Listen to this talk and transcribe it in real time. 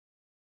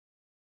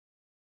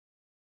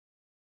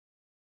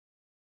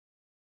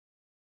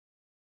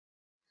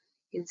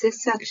In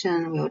this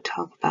section, we'll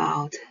talk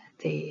about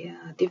the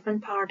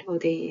different part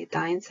of the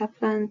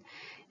diencephalon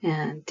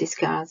and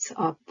discuss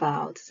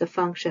about the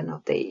function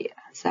of the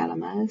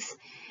thalamus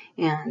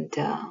and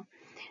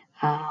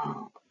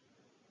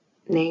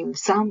name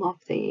some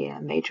of the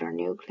major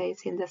nuclei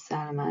in the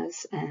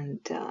thalamus and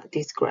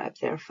describe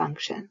their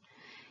function.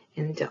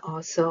 And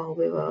also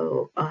we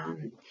will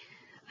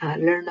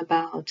learn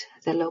about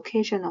the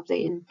location of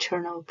the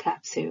internal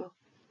capsule.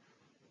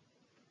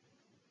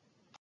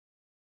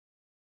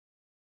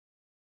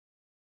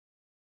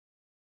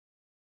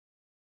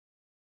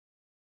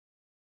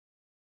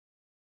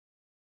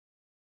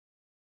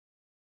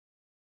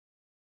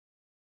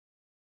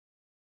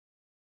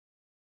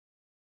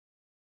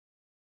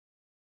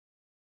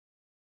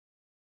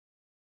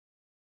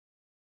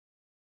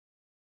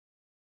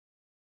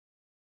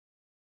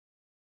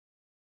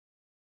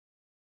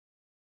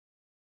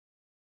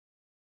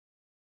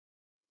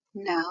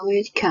 Now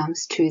it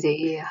comes to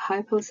the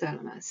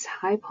hypothalamus.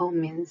 Hypo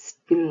means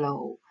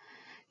below.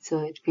 So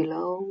it's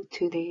below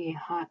to the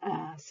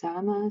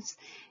thalamus,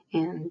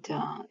 and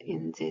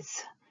in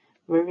this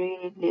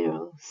very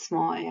little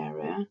small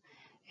area,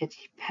 it's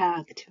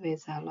packed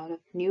with a lot of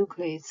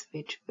nucleus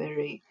which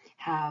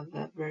have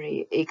a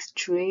very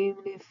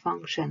extremely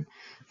function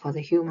for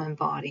the human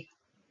body.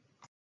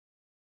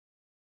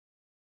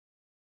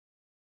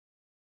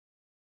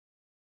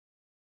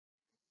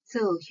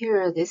 So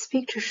here, this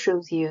picture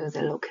shows you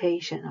the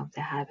location of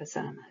the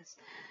hypothalamus,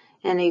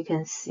 and you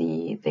can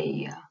see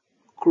the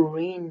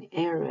green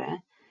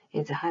area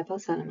is the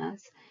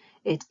hypothalamus.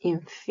 It's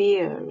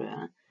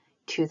inferior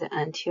to the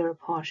anterior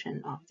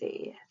portion of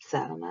the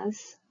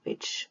thalamus,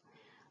 which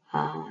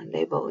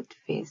labeled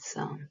with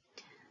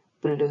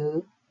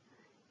blue,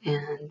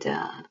 and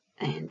the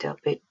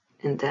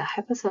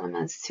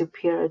hypothalamus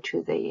superior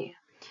to the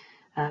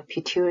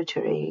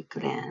pituitary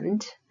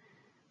gland,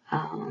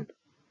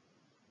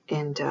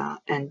 and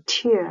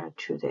anterior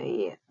to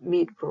the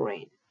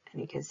midbrain.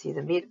 And you can see the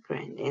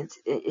midbrain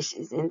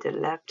is in the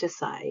left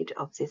side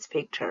of this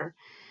picture,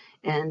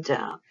 and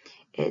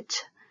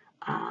it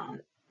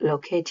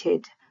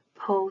located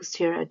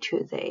posterior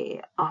to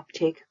the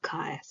optic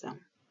chiasm.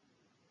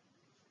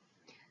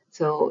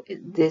 So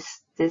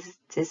this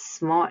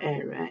small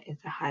area is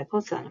the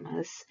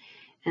hypothalamus,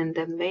 and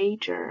the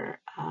major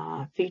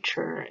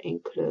feature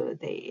include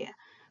the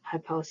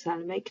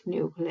hypothalamic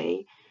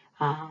nuclei,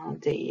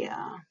 the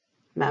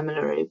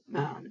mammillary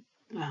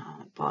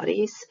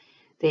bodies,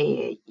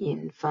 the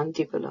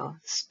infundibular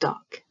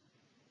stalk.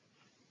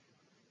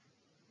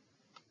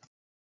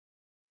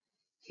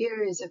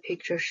 Here is a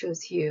picture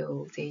shows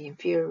you the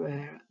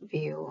inferior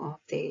view of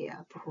the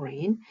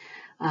brain,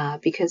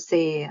 because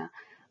the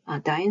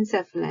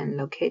diencephalon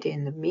located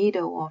in the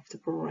middle of the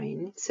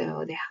brain,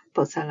 so the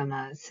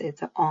hypothalamus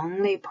is the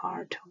only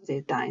part of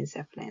the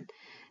diencephalon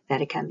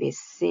that can be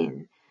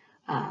seen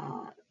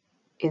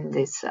in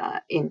this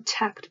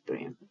intact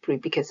brain,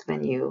 because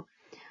when you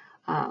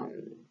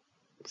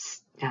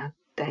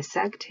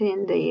dissect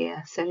in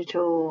the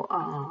sagittal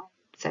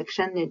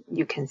section,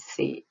 you can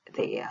see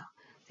the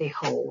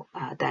whole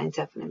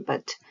diencephalon,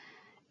 but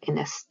in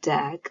a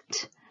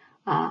stacked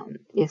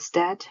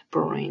instead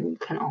brain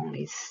can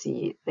only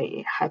see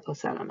the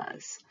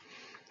hypothalamus.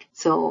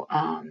 So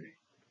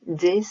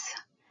this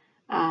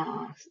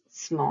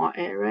small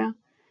area,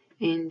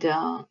 and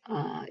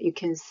you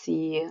can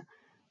see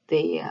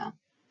the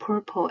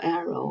purple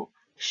arrow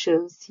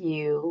shows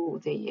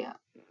you the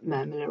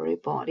mammillary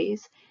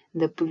bodies.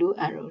 The blue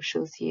arrow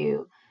shows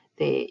you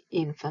the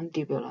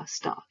infundibular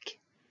stalk.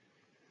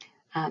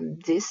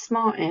 This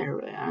small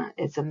area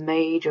is a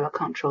major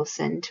control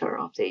center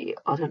of the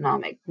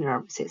autonomic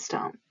nervous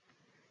system.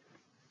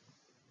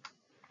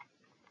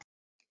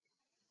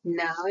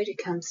 Now it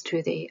comes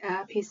to the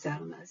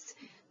epithalamus.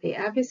 The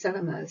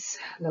epithalamus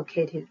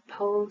located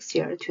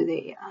posterior to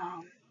the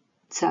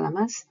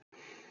thalamus,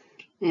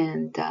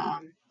 and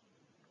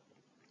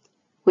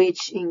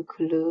which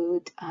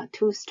include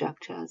two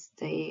structures,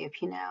 the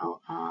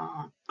pineal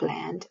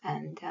gland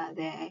and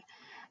the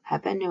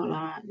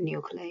habenular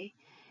nuclei.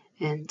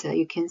 And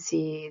you can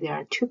see there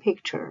are two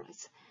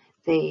pictures.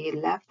 The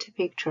left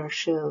picture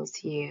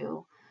shows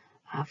you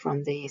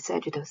from the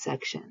sagittal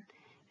section.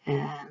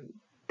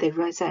 The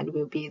right side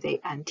will be the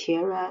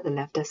anterior, the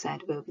left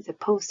side will be the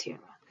posterior.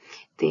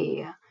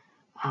 The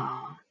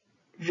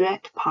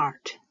red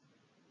part,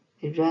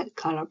 the red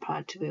color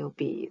part will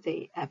be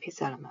the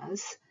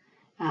epithalamus.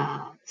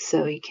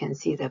 So you can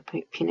see the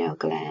pineal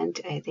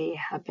gland and the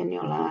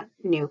habenular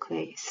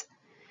nucleus.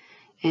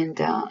 And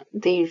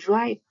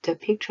the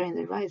picture in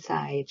the right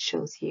side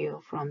shows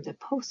you from the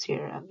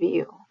posterior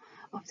view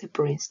of the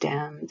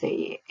brainstem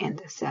and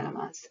the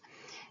thalamus.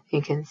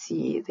 You can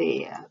see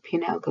the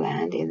pineal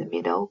gland in the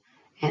middle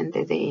and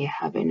the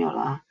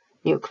habenular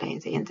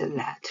nucleus in the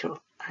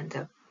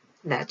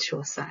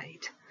lateral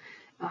side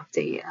of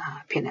the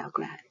pineal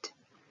gland.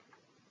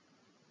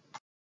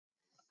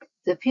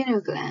 The pineal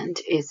gland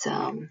is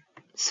a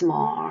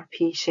small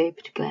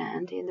pea-shaped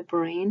gland in the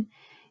brain,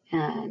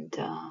 and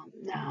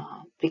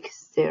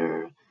because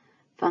their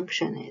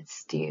function is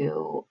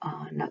still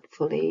not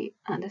fully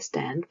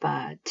understand,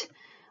 but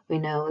we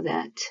know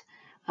that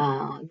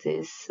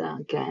this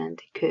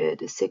gland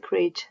could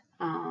secrete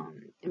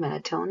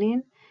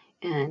melatonin,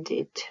 and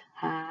it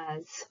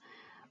has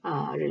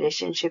a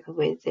relationship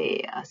with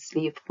the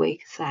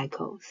sleep-wake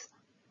cycles.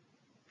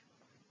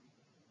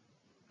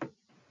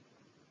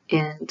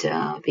 And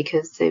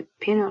because the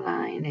pineal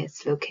line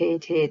is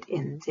located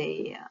in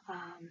the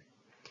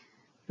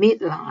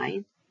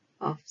midline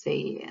of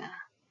the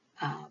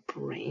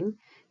brain,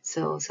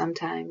 so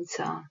sometimes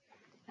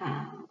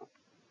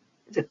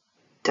the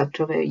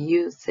doctor will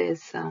use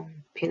this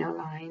pineal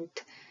line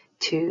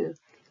to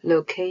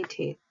locate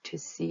it, to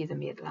see the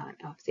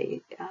midline of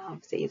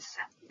this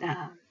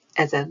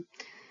as a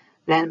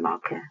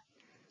landmarker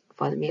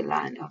for the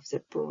midline of the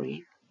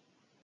brain.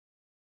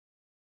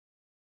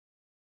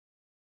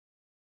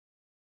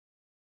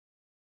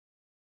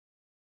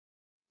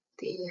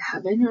 The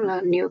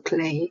habenular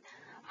nuclei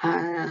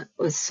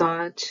was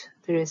thought,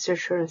 the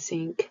researchers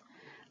think,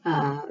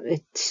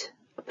 it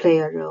play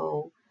a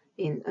role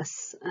in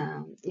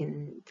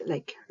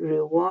like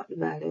reward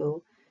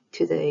value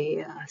to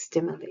the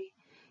stimuli.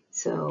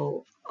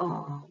 So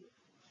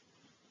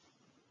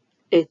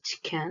it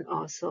can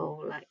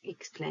also like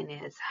explain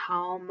as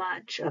how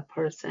much a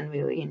person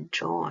will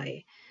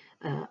enjoy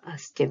a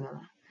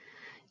stimulus.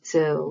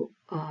 So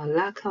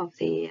lack of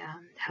the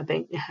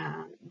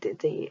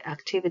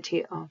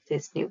activity of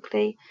this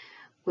nuclei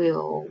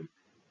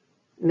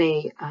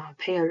may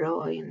play a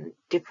role in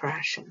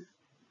depression.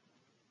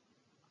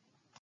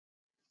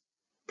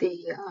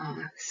 The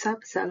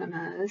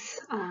subthalamus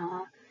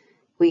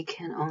we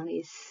cannot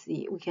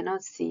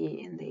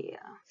see in the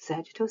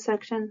sagittal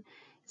section.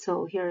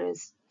 So here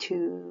is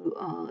two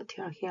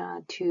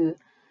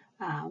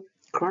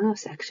coronal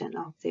section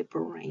of the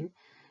brain.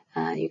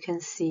 You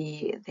can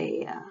see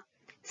the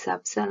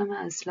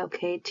subthalamus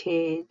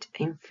located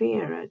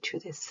inferior to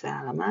the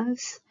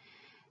thalamus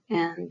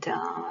and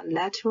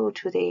lateral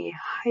to the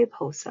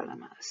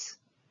hypothalamus,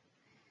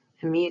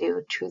 and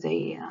medial to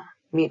the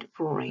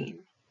midbrain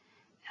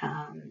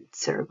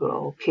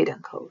cerebral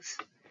peduncles.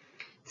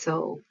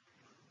 So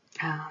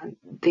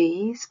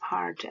this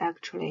part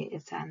actually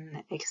is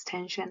an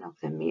extension of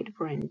the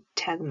midbrain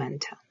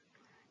tegmentum.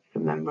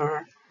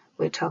 Remember,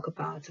 we talked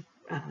about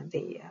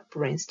the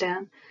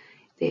brainstem.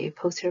 The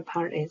posterior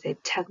part is a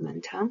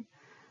tegmentum.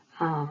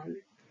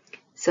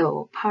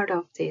 So part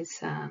of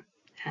this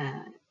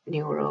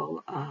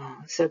neural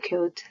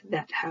circuit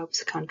that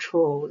helps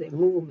control the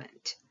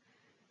movement.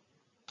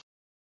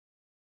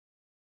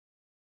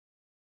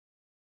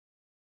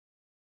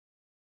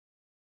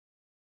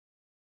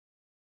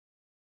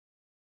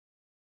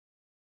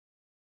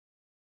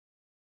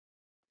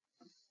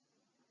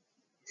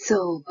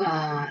 So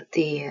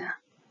the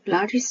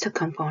largest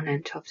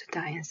component of the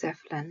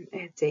diencephalon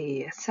is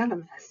the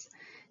thalamus.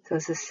 So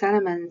the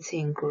thalamus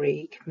in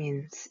Greek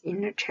means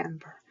inner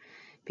chamber,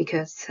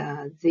 because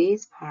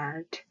this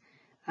part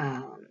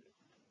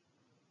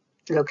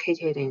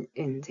located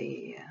in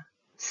the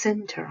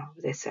center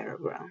of the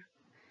cerebrum,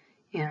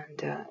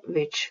 and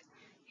which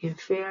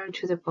inferior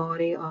to the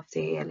body of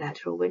the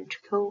lateral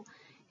ventricle,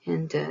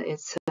 and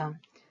it's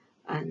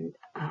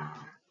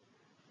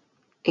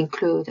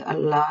include a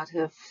lot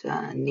of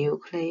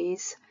nuclei,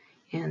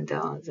 and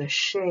the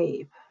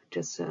shape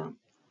just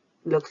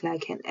look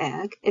like an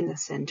egg in the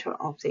center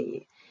of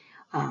the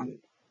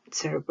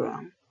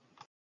cerebrum.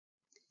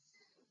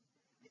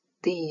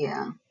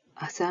 The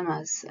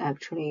thalamus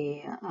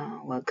actually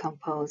were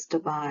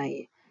composed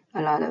by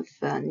a lot of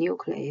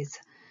nuclei,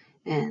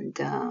 and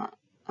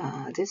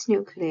this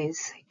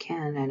nucleus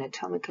can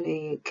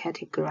anatomically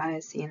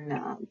categorize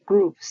in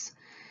groups,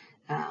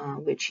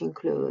 which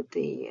include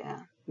the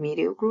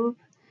medial group,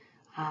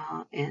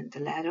 and the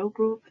lateral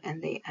group,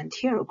 and the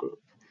anterior group,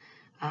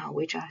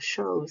 which are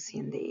shows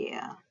in the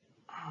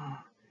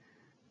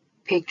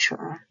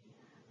picture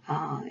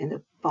in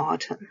the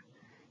bottom.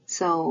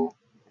 So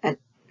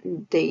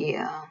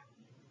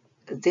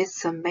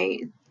these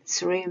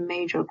three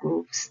major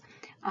groups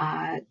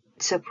are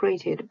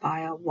separated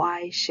by a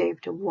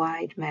Y-shaped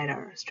white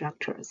matter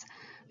structures.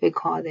 We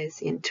call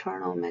this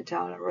internal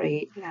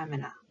medullary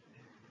lamina.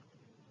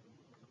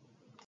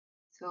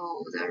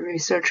 So the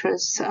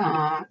researchers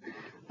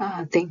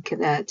think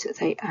that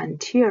the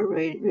anterior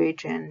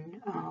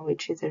region,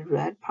 which is the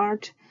red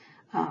part,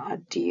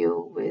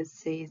 deal with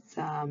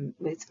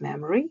with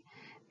memory.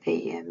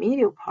 The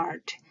medial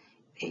part,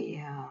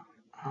 the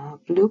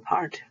blue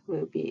part,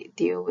 will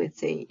deal with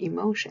the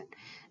emotion.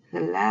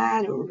 The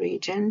lateral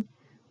region,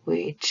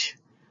 which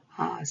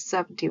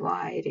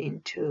subdivide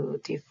into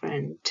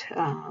different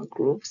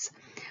groups,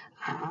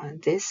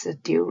 this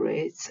deal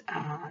with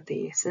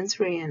the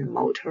sensory and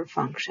motor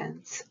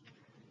functions.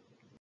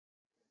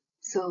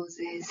 So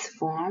this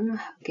form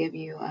gives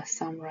you a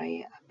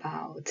summary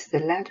about the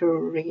lateral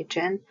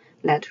region,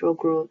 lateral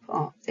group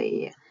of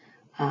the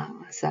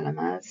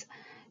thalamus.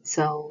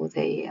 So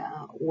the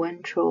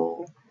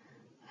ventral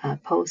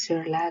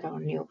posterior lateral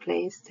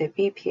nucleus, the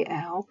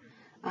VPL,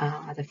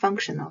 the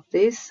function of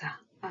this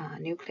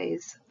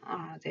nucleus,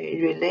 they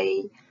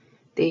relay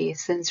the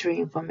sensory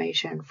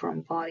information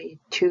from body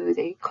to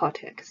the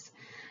cortex.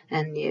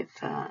 And if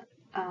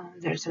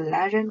there's a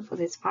lesion for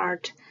this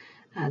part,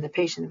 the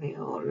patient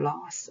will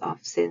loss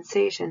of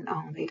sensation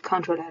on the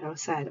contralateral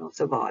side of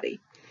the body.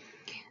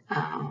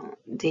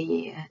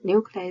 The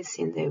nucleus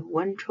in the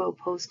ventral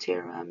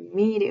posterior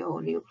medial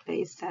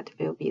nucleus, that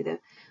will be the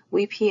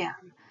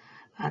VPM.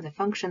 The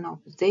function of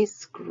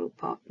this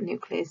group of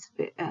nucleus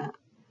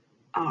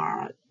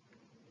are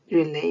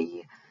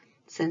relay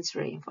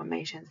sensory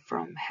information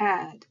from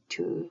head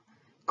to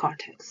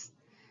cortex.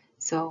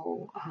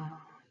 So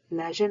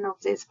lesion of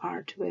this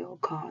part will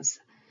cause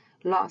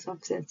loss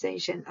of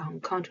sensation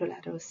on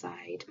contralateral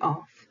side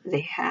of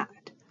the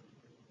head.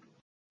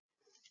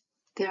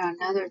 There are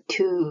another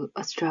two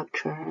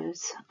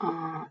structures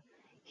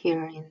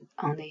here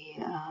on the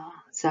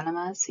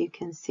thalamus. You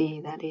can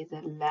see that is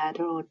the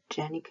lateral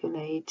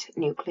geniculate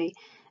nuclei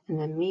and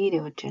the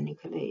medial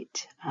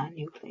geniculate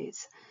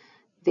nucleus.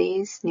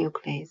 These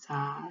nuclei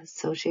are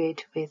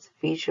associated with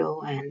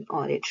visual and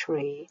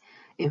auditory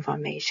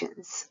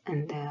informations,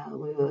 and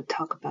we will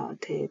talk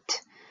about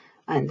it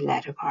in the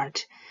latter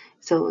part.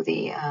 So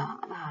the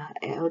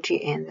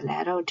LG and the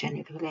lateral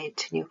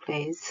geniculate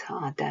nucleus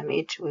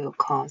damage will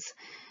cause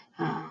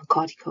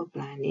cortical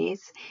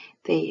blindness.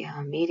 The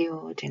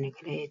medial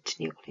geniculate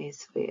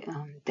nucleus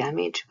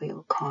damage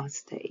will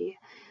cause the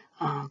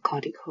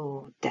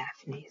cortical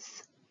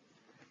deafness.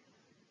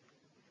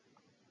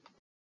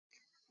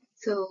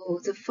 So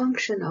the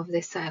function of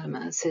the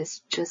thalamus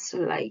is just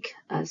like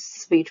a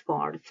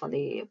switchboard for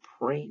the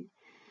brain.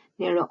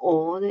 There are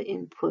all the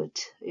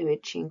input,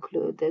 which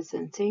include the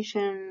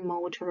sensation,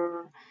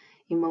 motor,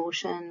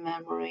 emotion,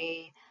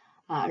 memory,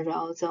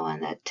 arousal,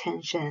 and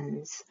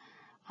attentions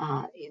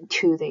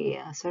to the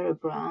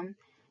cerebrum.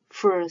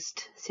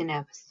 First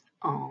synapse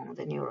on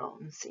the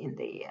neurons in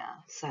the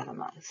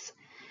thalamus.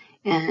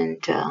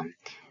 And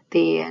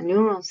the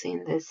neurons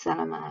in the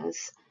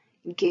thalamus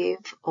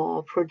give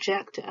or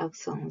project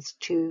axons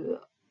to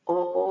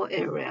all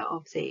area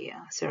of the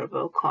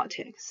cerebral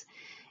cortex,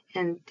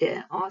 and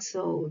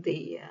also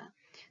the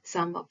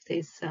some of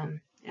these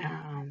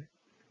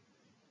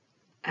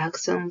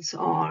axons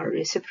or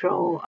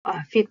reciprocal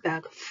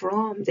feedback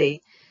from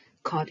the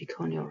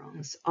cortical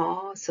neurons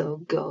also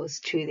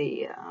goes to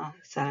the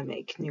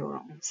thalamic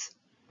neurons.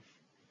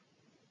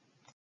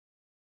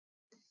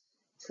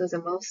 So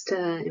the most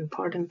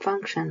important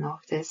function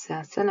of this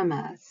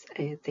thalamus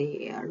is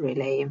the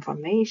relay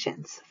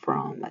informations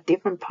from a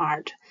different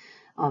part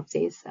of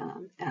this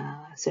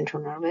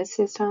central nervous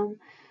system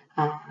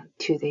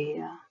to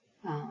the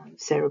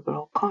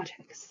cerebral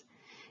cortex,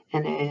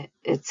 and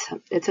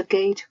it's a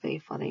gateway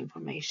for the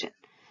information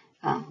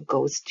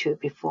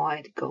before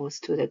it goes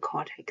to the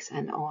cortex,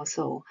 and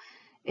also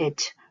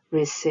it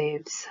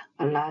receives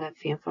a lot of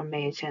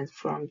information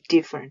from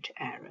different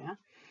area.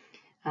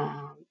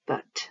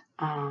 But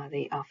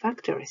the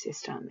olfactory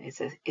system is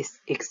an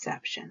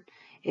exception.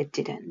 It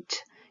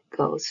didn't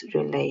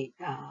relay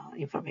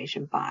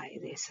information by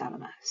the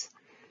thalamus.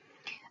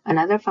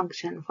 Another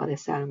function for the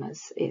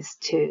thalamus is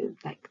to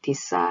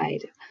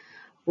decide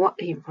what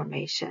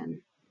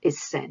information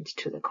is sent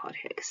to the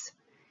cortex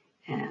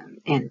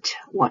and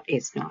what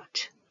is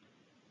not.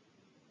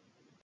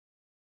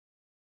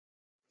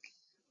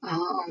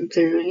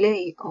 The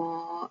relay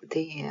or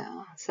the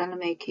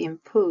thalamic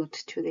input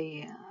to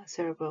the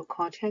cerebral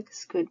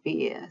cortex could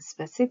be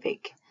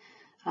specific.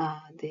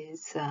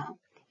 This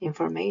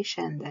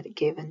information that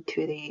given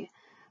to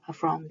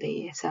from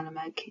the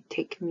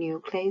thalamic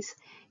nucleus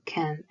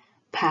can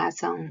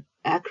pass on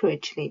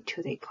accurately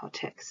to the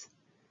cortex,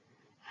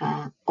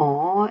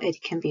 or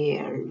it can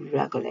be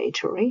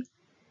regulatory.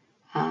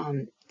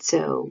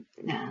 So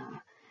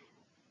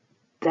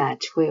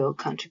that will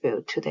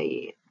contribute to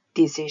the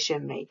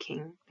decision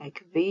making,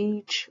 like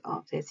which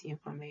of this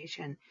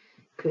information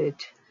could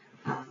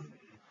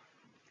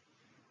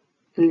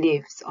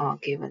lives or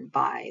given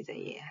by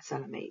the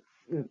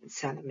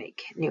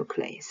thalamic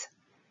nucleus.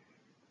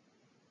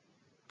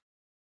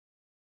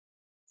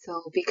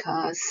 So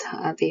because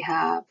they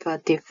have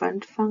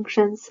different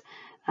functions,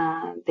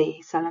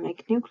 the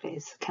thalamic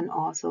nucleus can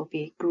also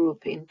be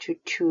grouped into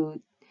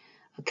two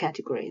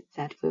categories.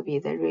 That will be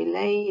the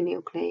relay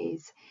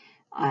nucleus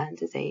and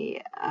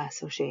the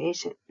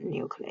association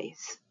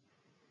nucleus.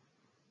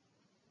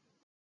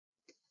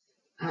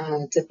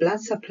 The blood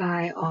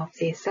supply of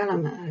the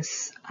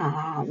thalamus,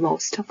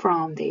 most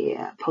from the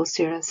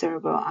posterior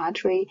cerebral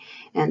artery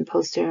and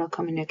posterior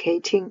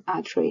communicating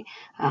artery.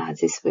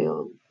 This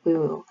will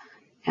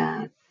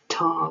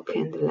talk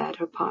in the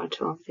latter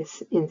part of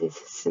in this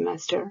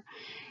semester.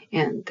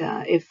 And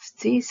if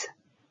this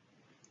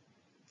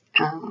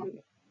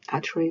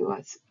artery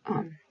was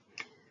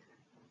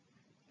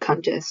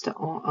congested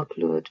or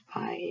occluded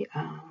by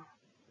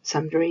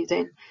some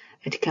reason,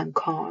 it can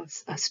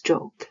cause a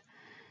stroke.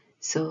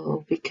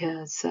 So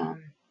because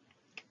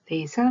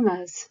the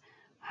thalamus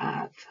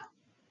have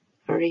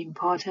very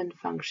important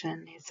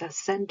function, it's a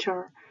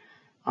center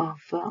of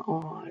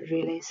or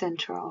relay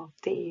center of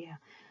the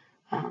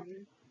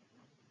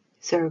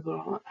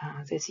cerebral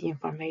these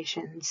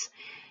informations,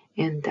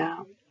 and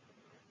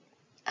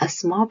a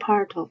small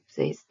part of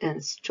this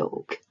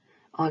stroke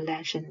or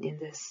lesion in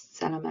the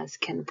thalamus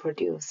can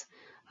produce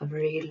a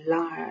very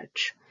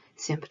large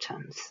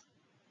symptoms.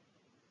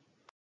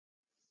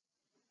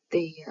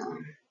 The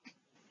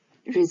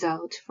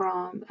result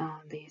from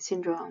the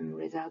syndrome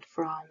result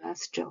from a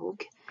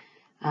stroke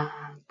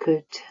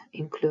could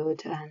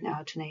include an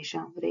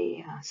alternation of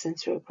the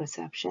sensory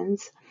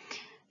perceptions.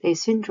 The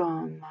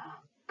syndrome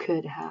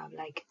could have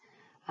like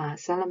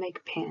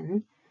thalamic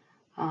pain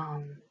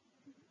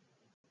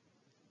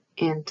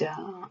and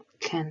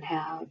can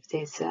have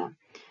this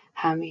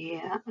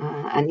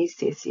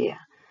hemianesthesia,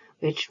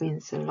 which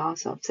means a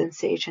loss of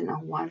sensation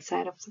on one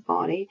side of the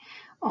body,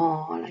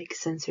 or like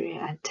sensory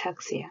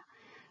ataxia,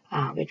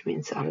 which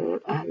means a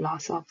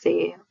loss of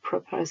the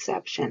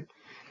proprioception.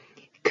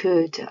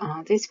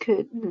 This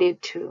could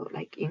lead to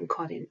like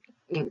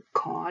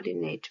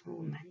incoordinate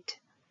movement.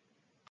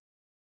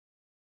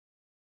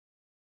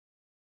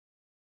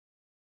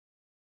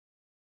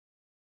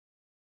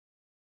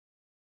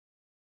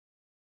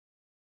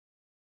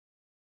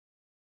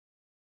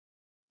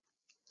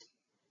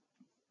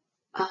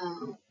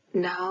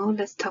 Now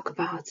let's talk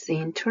about the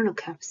internal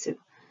capsule.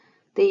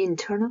 The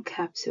internal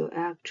capsule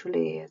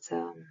actually is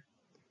a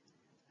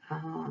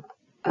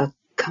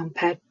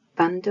compact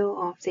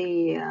bundle of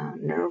the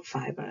nerve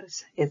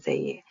fibers. It's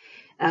the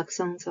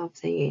axons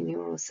of the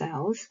neural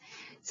cells.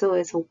 So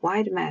it's a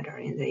white matter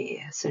in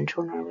the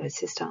central nervous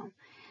system.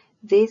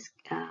 This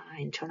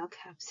internal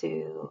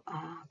capsule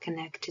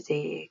connects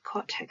the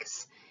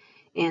cortex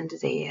and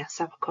the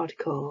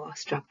subcortical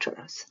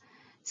structures.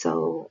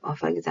 So,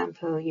 for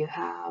example, you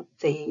have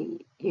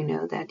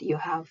that you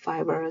have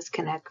fibers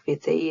connect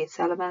with the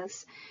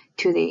thalamus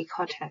to the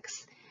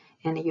cortex,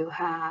 and you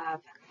have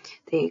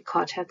the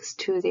cortex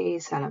to the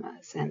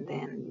thalamus, and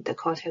then the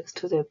cortex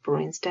to the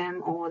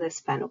brainstem or the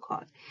spinal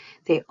cord.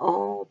 They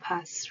all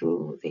pass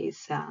through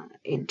this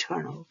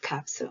internal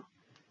capsule.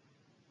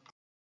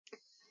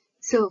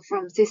 So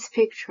from this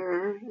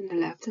picture on the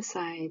left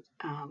side,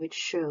 which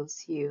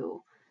shows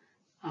you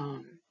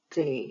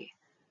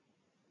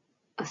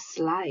a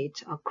slide,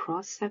 a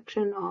cross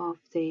section of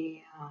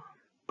the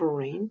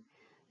brain,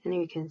 and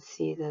you can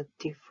see the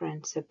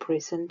different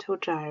presental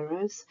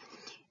gyrus,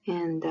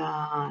 and there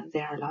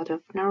are a lot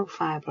of nerve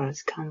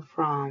fibers come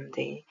from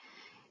the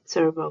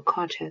cerebral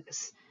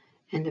cortex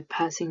and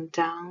passing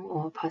down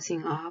or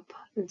passing up.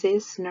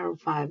 These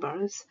nerve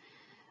fibers,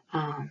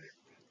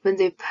 when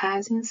they're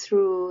passing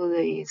through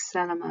the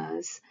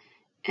thalamus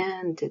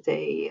and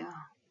the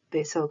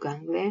basal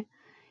ganglia,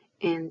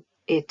 and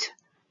it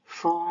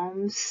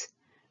forms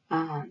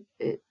a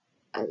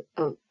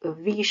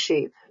V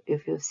shape.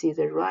 If you see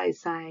the right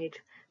side,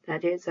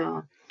 that is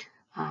a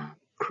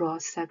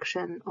cross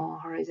section or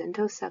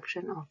horizontal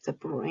section of the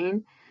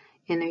brain,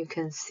 and you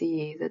can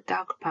see the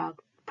dark part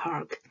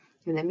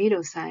in the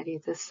middle side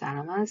is the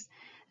thalamus,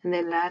 and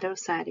the lateral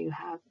side you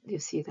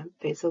see the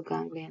basal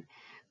ganglion.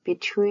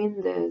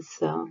 Between this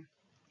the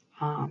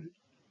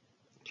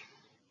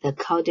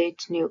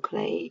caudate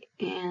nuclei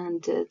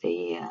and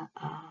the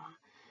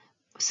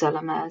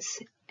thalamus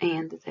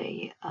and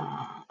the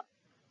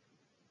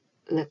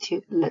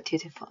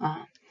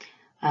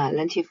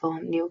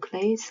lentiform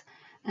nucleus,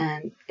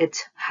 and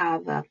it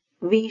have a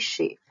V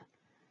shape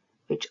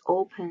which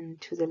open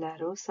to the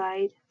lateral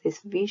side. This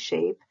V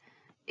shape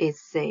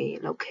is the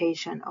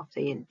location of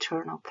the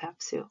internal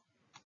capsule.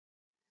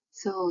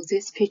 So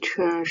this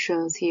picture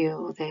shows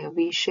you the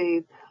V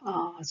shape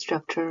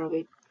structure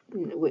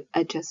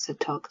I just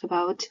talked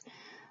about.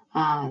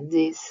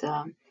 This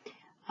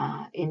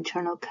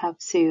internal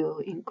capsule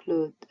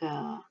include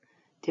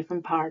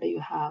different part. You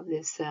have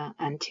this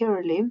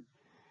anterior limb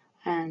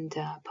and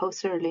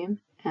posterior limb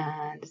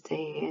and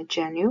the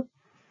genu.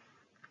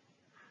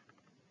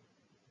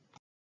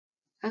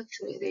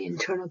 Actually, the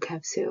internal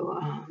capsule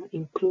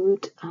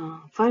include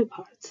 5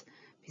 parts.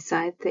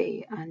 Besides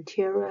the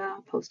anterior,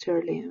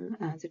 posterior limb,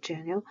 and the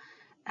genu,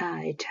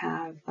 it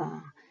have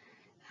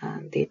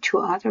the 2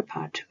 other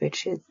parts,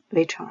 which are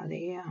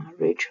the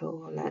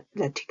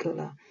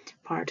retrolenticular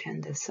part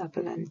and the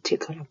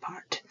sublenticular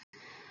part,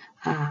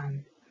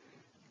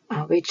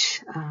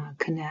 which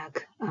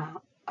connect,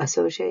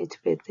 associate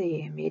with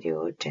the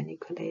medial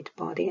geniculate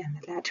body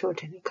and the lateral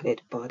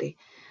geniculate body,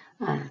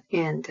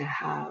 and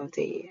have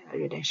the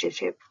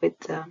relationship with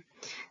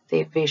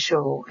the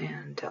visual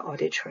and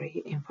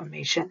auditory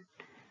information.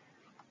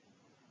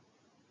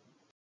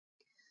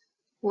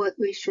 What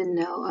we should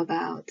know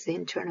about the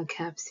internal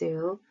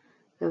capsule,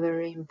 the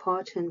very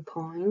important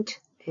point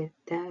is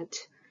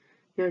that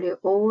nearly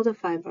all the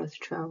fibers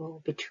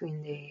travel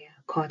between the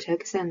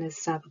cortex and the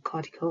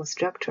subcortical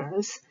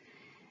structures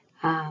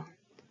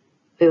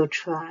will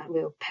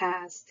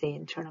pass the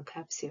internal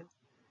capsule.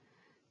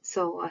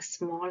 So a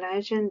small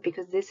lesion,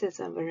 because this is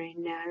a very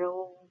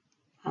narrow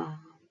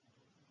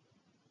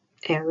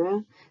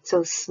area,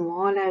 so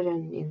small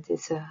lesion in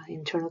this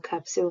internal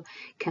capsule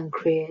can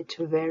create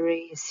a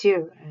very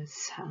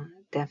serious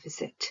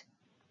deficit.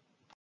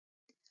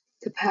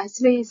 The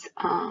pathways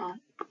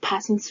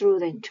passing through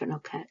the internal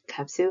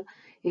capsule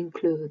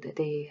include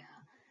the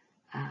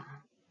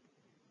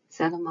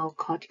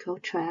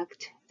thalamocortical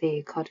tract,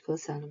 the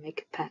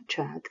corticothalamic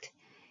tract,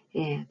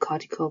 and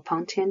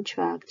corticopontine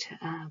tract,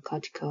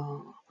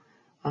 cortical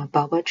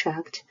bulbar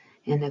tract,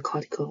 and the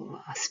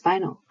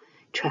corticospinal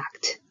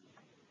tract.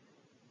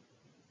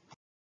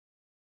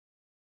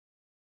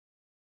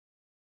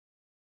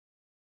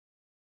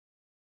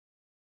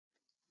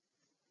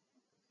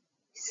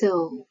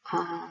 So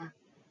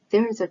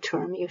there is a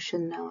term you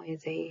should know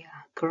is a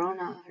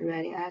corona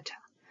radiata.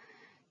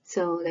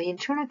 So the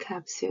internal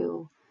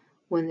capsule,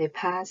 when they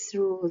pass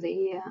through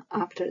the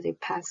after they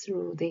pass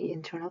through the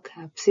internal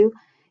capsule,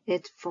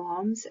 it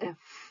forms a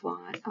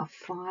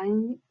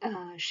fine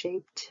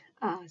shaped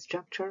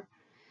structure.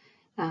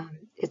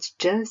 It's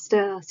just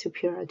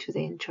superior to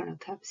the internal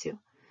capsule.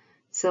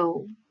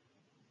 So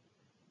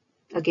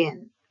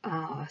again,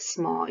 a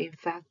small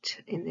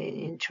infect in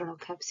the internal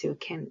capsule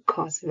can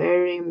cause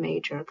very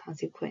major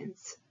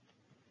consequence.